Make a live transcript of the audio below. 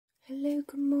Hello,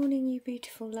 good morning, you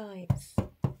beautiful lights.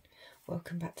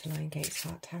 Welcome back to Lion Gates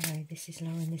Heart Tarot. This is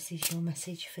Lauren. This is your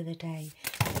message for the day.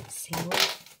 Let's see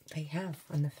what they have.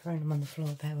 And they've thrown them on the floor.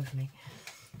 Bear with me.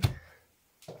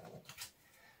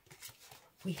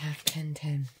 We have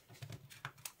 1010.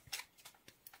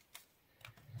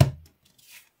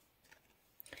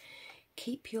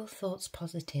 Keep your thoughts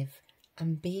positive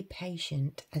and be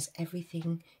patient as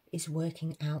everything is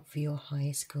working out for your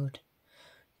highest good.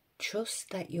 Trust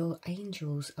that your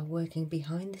angels are working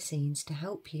behind the scenes to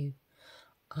help you.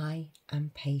 I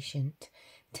am patient.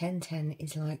 1010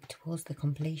 is like towards the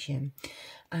completion.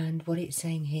 And what it's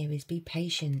saying here is be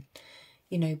patient.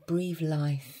 You know, breathe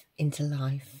life into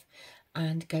life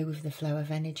and go with the flow of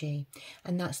energy.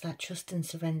 And that's that trust and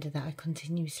surrender that I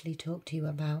continuously talk to you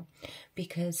about,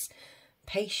 because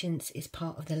patience is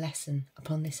part of the lesson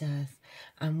upon this earth,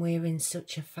 and we're in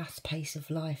such a fast pace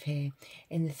of life here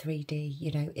in the 3D,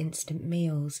 you know, instant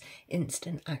meals,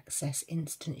 instant access,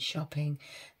 instant shopping,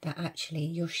 that actually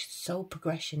your soul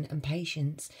progression and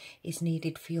patience is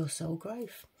needed for your soul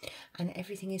growth, and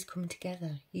everything is coming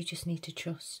together. You just need to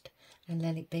trust and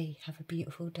let it be. Have a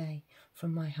beautiful day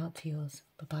from my heart to yours.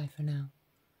 Bye bye for now.